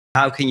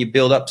How can you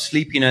build up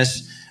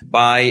sleepiness?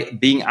 By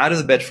being out of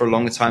the bed for a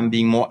longer time,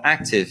 being more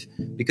active,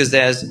 because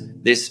there's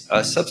this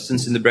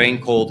substance in the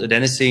brain called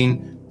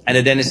adenosine, and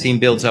adenosine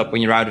builds up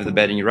when you're out of the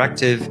bed and you're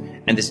active,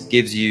 and this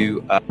gives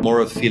you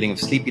more of a feeling of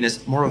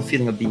sleepiness, more of a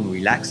feeling of being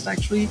relaxed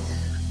actually,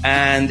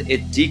 and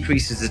it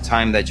decreases the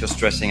time that you're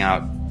stressing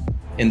out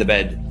in the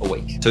bed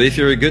awake. So if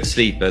you're a good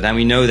sleeper, then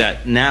we know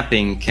that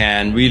napping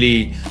can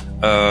really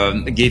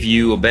give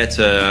you a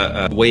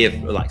better way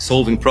of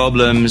solving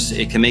problems.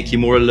 It can make you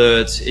more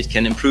alert. It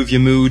can improve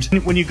your mood.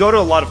 When you go to a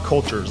lot of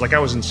cultures, like I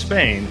was in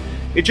Spain,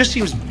 it just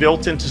seems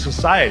built into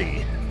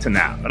society to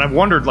nap. And I've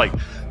wondered,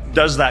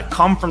 does that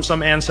come from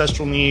some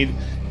ancestral need?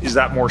 Is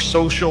that more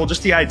social?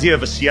 Just the idea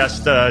of a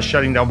siesta,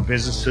 shutting down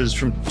businesses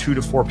from 2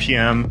 to 4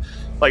 p.m.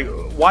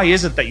 Why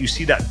is it that you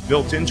see that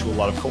built into a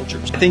lot of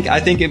cultures? I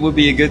think it would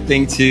be a good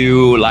thing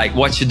to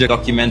watch a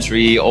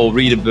documentary or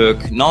read a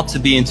book, not to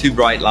be in too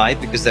bright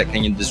light, because that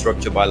can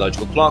disrupt your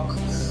biological clock,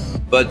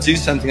 but do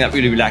something that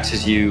really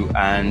relaxes you.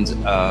 And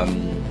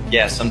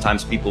yeah,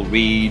 sometimes people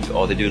read,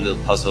 or they do a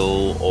little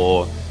puzzle,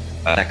 or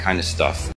that kind of stuff.